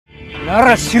な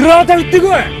ら白旗打ってこい。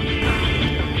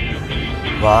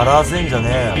笑わせんじゃね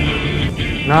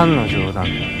えよ。何の冗談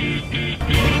だ。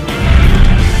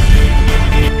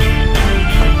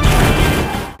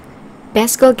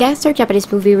Best Girl Gangster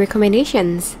Japanese movie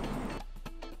recommendations.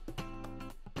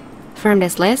 From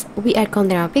this list, we add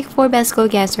content our pick 4 Best Girl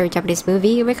Gangster Japanese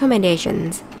movie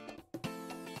recommendations.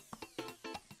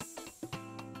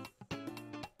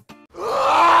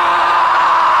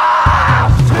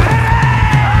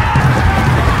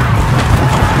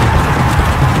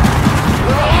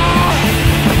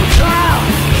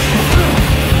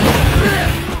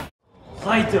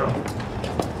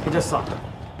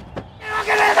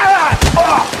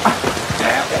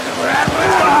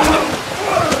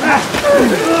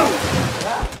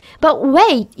 But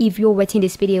wait, if you're watching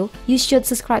this video, you should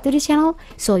subscribe to the channel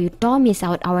so you don't miss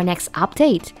out our next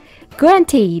update.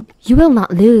 Guaranteed, you will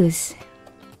not lose.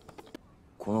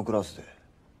 このクラスで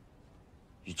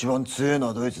一番強いの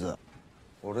はドイツだ。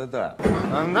俺だ。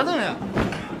なんだてめえ。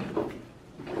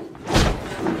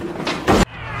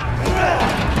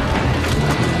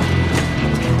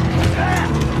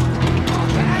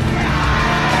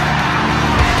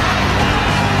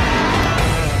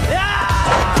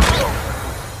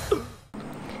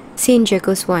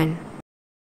Shinjuku Swan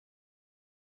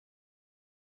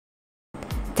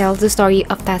tells the story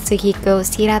of Tatsuhiko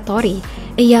Shiratori,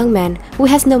 a young man who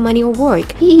has no money or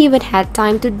work. He even had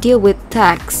time to deal with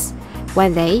tax.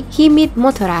 One day, he meets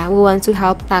Motora, who wants to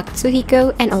help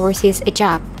Tatsuhiko and oversees a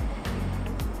job.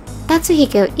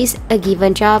 Tatsuhiko is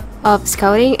given job of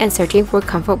scouting and searching for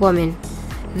comfort women.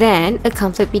 Then, a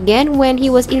conflict began when he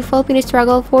was involved in a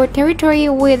struggle for territory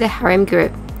with the harem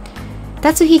group.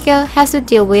 Tatsuhiko has to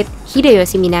deal with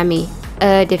Hideyoshi Minami,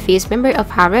 a defeated member of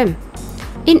harem.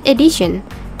 In addition,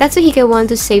 Tatsuhiko wants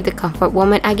to save the comfort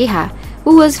woman Ageha,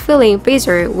 who was feeling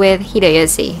pressure with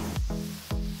Hideyoshi.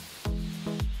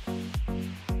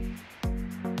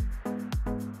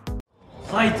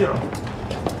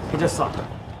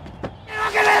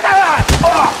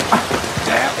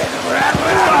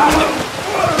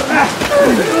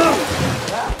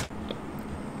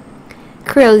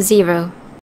 Crow Zero.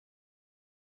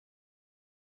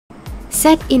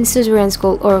 Set in Suzerain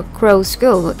School or Crow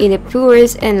School, in the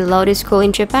poorest and loudest school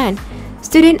in Japan,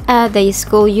 students at the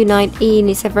school unite in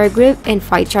a separate group and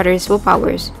fight each other's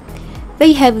willpowers.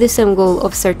 They have the same goal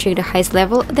of searching the highest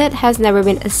level that has never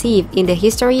been achieved in the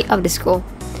history of the school.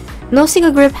 No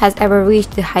single group has ever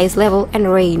reached the highest level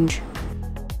and range.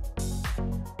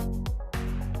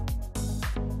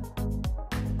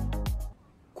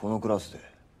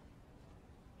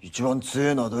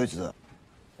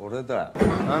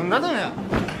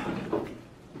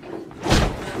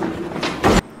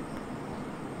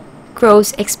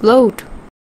 Crows Explode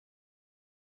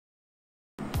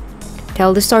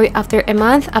tell the story after a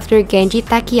month after Genji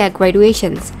Takiya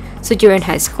graduations. Sujuran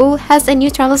High School has a new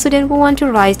travel student who wants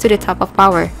to rise to the top of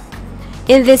power.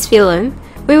 In this film,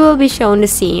 we will be shown the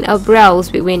scene of brawls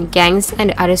between gangs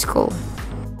and the other school.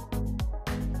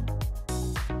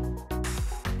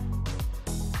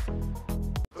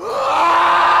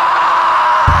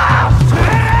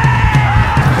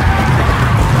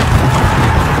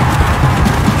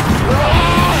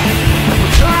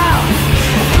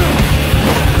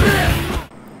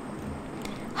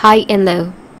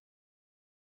 HiGH&LOW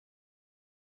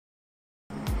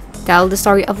tell the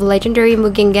story of the legendary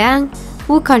Mugen gang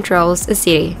who controls a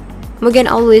city. Mugen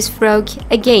always fought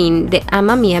against the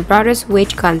Amamiya brothers,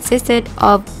 which consisted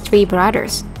of 3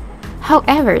 brothers.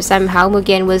 However, somehow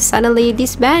Mugen was suddenly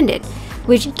disbanded,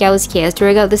 which caused chaos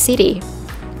throughout the city.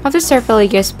 After several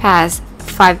years passed,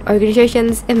 5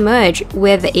 organizations emerged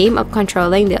with the aim of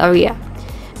controlling the area.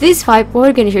 These 5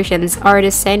 organizations are the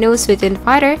Seno Suiton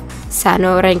Fighter,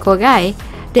 Sano Renkogai,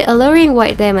 the Alluring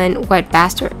White Demon White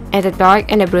Bastard, and the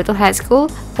Dark and the Brutal High School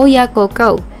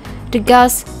Oyakoko, the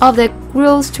Ghosts of the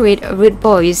Cruel Street Rude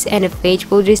Boys, and the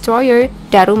Faithful Destroyer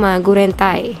Daruma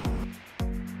Gurentai.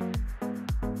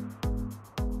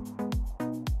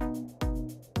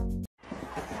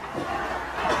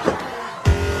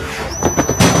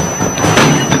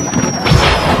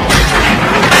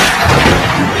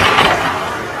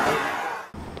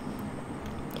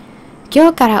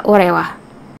 Kyou Kara Ore.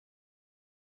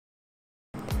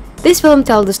 This film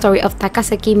tells the story of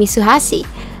Takasaki Mitsuhashi,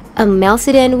 a male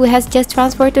student who has just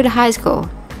transferred to the high school.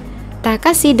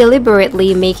 Takashi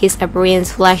deliberately makes his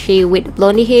appearance flashy with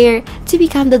blonde hair to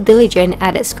become the diligent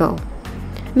at the school.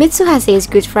 Mitsuhashi is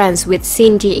good friends with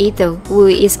Shinji Ito, who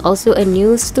is also a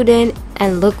new student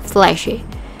and looks flashy.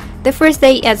 The first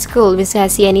day at school,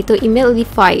 Mitsuhashi and Ito immediately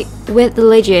fight with the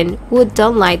legend who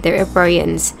don't like their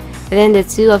appearance. Then the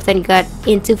two often got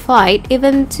into fight,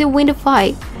 even to win the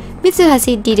fight.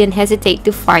 Mitsuhashi didn't hesitate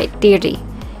to fight dirty,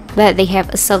 but they have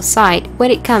a soft side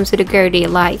when it comes to the girl they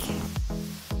like.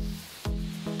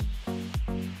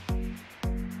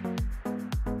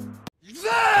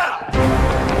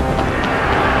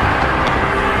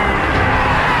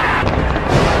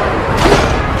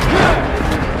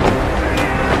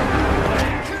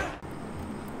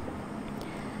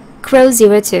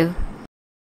 Crow02.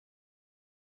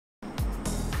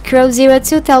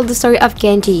 Crow02 tells the story of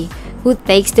Genji, who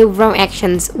takes the wrong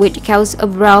actions which cause a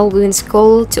brawl within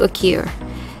school to occur.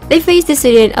 They face the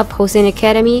student of Hosen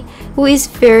Academy, who is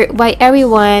feared by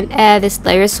everyone as the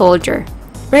Slayer soldier.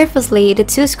 Previously, the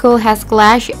two schools has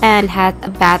clashed and had a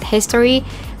bad history,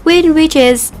 in which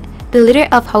is the leader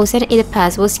of Hosen in the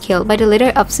past was killed by the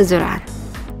leader of Suzuran.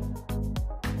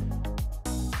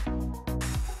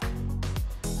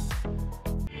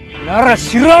 나라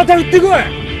싫어하다 뜨거!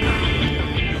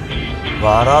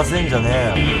 笑わせんじゃね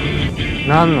えよ。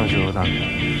何の冗談だ。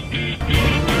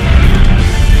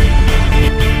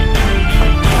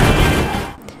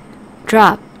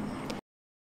Drop.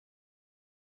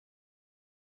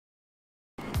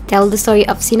 Tell the story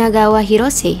of Shinagawa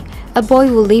Hiroshi, a boy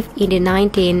who lived in the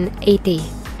 1980.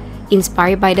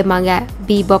 Inspired by the manga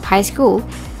Bebop High School,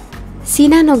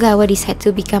 Shinagawa decided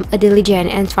to become a diligent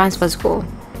and transfer school.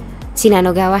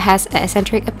 Shinagawa has an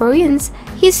eccentric appearance.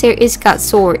 His hair is cut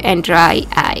short and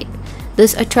dry-eyed.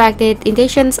 This attracted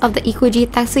intentions of the Ikuji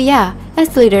Tatsuya as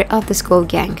the leader of the school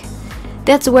gang.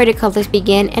 That's where the conflict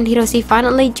began, and Hiroshi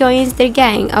finally joins the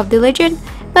gang of the legend,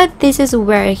 but this is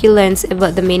where he learns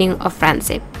about the meaning of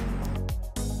friendship.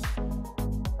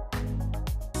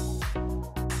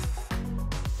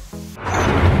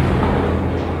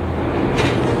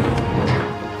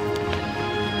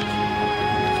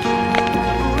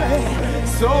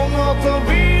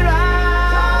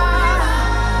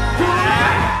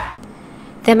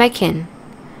 Demekin.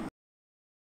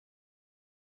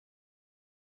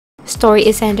 Story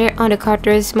is centered on the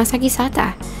character's Masaki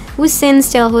Sata, who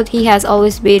since childhood he has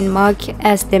always been marked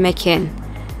as Demekin.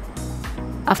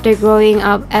 After growing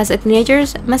up as a teenager,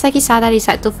 Masaki Sata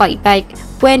decided to fight back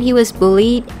when he was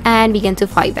bullied and began to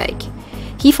fight back.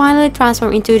 He finally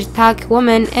transformed into the Thug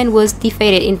woman and was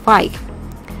defeated in fight.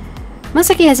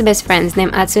 Masaki has best friends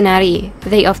named Atsunari.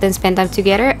 They often spend time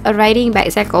together riding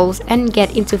bicycles and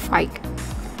get into fight.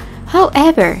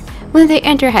 However, when they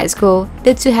enter high school,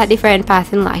 the two had different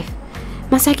paths in life.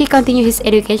 Masaki continues his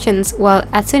education while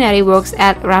Atsunari works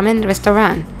at a ramen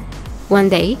restaurant. One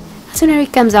day,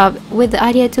 Atsunari comes up with the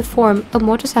idea to form a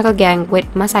motorcycle gang with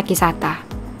Masaki Sata.